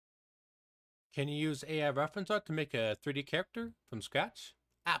Can you use AI reference art to make a 3D character from scratch?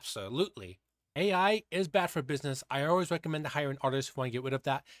 Absolutely. AI is bad for business. I always recommend to hire an artist if you want to get rid of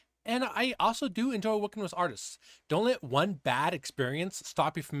that. And I also do enjoy working with artists. Don't let one bad experience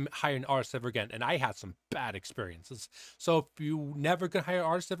stop you from hiring artists ever again. And I had some bad experiences. So if you never gonna hire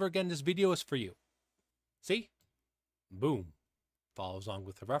artists ever again, this video is for you. See? Boom. Follows along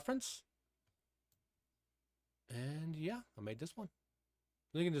with the reference. And yeah, I made this one.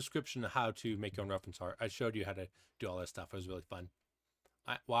 Link in the description of how to make your own reference art. I showed you how to do all that stuff. It was really fun.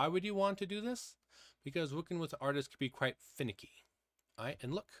 Why would you want to do this? Because working with artists can be quite finicky. All right,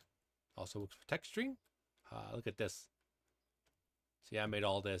 and look, also works for texturing. Look at this. See, I made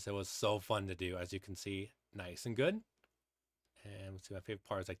all this. It was so fun to do, as you can see. Nice and good. And let's see, my favorite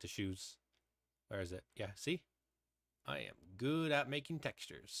part is like the shoes. Where is it? Yeah, see? I am good at making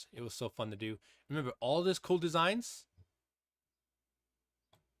textures. It was so fun to do. Remember, all this cool designs,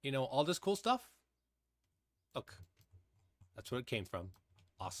 you know, all this cool stuff. Look, that's where it came from.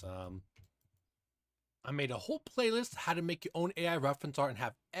 Awesome. I made a whole playlist how to make your own AI reference art and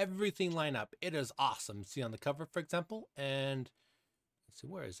have everything line up. It is awesome. See on the cover, for example, and let's see,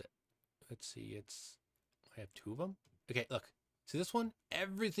 where is it? Let's see, I have two of them. Okay, look, see this one?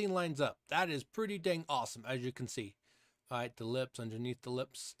 Everything lines up. That is pretty dang awesome, as you can see. All right, the lips, underneath the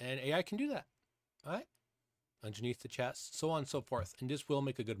lips, and AI can do that. All right, underneath the chest, so on and so forth, and this will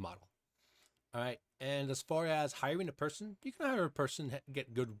make a good model. All right, and as far as hiring a person, you can hire a person,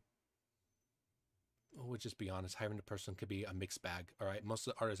 get good. We'll just be honest, hiring a person could be a mixed bag. All right, most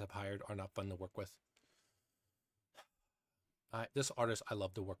of the artists I've hired are not fun to work with. This artist I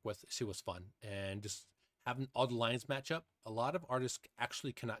love to work with. She was fun, and just having all the lines match up. A lot of artists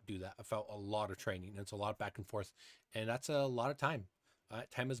actually cannot do that. I felt a lot of training, and it's a lot of back and forth, and that's a lot of time.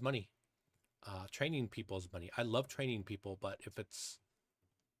 Time is money. Training people is money. I love training people, but if it's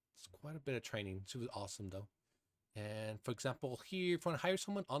quite a bit of training. She was awesome though. And for example, here, if you want to hire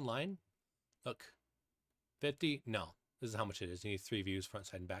someone online, look, 50. No, this is how much it is. You need 3 views, front,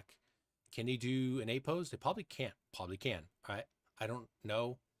 side, and back. Can they do an A pose? They probably can't. Probably can. All right. I don't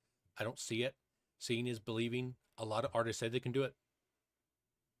know. I don't see it. Seeing is believing. A lot of artists say they can do it.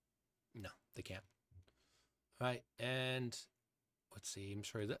 No, they can't. All right. And let's see. I'm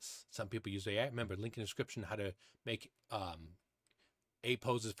sure this. Some people use AI. Remember, link in the description how to make A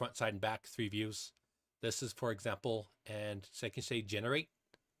poses, front, side, and back, 3 views. This is, for example, and so I can say generate.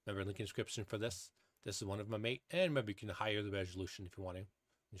 Remember, link in the description for this. This is one of my mate. And remember, you can higher the resolution if you want to.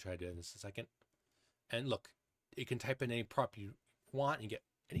 Let me try to do this in a second. And look, you can type in any prop you want and get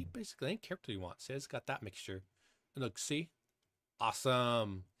basically any character you want. See, it's got that mixture. And look, see?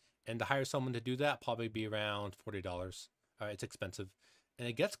 Awesome. And to hire someone to do that, probably be around $40. All right, it's expensive. And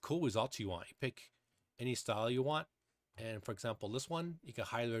it gets cool results you want. You pick any style you want. And for example, this one, you can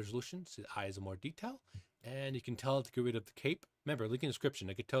hide the resolution, so the eyes are more detail, and you can tell it to get rid of the cape. Remember, link in the description.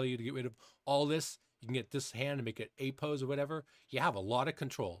 I could tell you to get rid of all this. You can get this hand and make it A pose or whatever. You have a lot of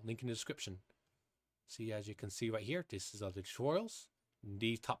control. Link in the description. See, as you can see right here, this is all the tutorials.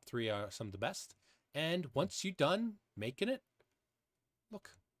 These top 3 are some of the best. And once you're done making it, look,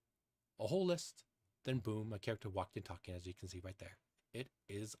 a whole list. Then boom, my character walked in talking, as you can see right there. It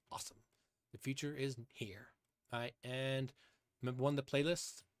is awesome. The future is here. All right, and remember one of the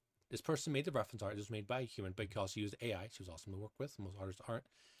playlists? This person made the reference art. It was made by a human, but you can also use AI. She was awesome to work with. Most artists aren't.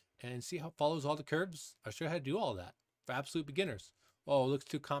 And see how it follows all the curves? I'll show you how to do all that for absolute beginners. Oh, it looks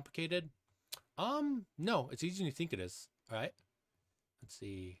too complicated. No, it's easier than you think it is. All right, let's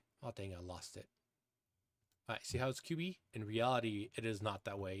see. Oh, dang, I lost it. All right, see how it's QB? In reality, it is not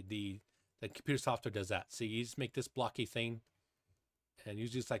that way. The computer software does that. See, you just make this blocky thing and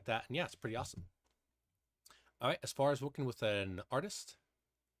use it like that. And yeah, it's pretty awesome. All right, as far as working with an artist,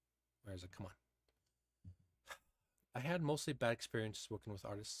 where is it? Come on. I had mostly bad experiences working with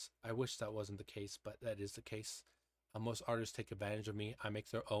artists. I wish that wasn't the case, but that is the case. Most artists take advantage of me. I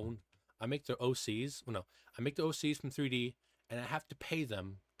make their own. I make their OCs. Well, no, I make the OCs from 3D, and I have to pay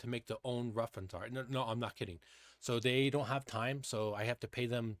them to make their own reference art. No, I'm not kidding. So they don't have time, so I have to pay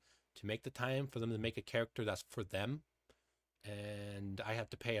them to make the time for them to make a character that's for them, and I have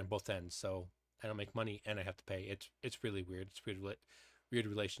to pay on both ends. So I don't make money and I have to pay. It's really weird. It's weird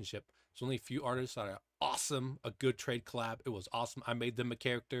relationship. There's only a few artists that are awesome. A good trade collab. It was awesome. I made them a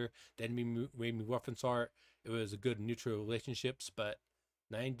character. They made me reference art. It was a good neutral relationships, but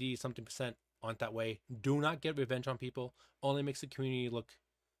 90-something% aren't that way. Do not get revenge on people. Only makes the community look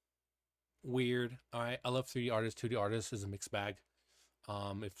weird. All right. I love 3D artists. 2D artists is a mixed bag.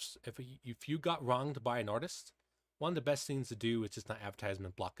 If you got wronged by an artist, one of the best things to do is just not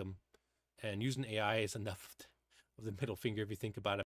advertisement, block them. And using AI is enough of the middle finger if you think about it.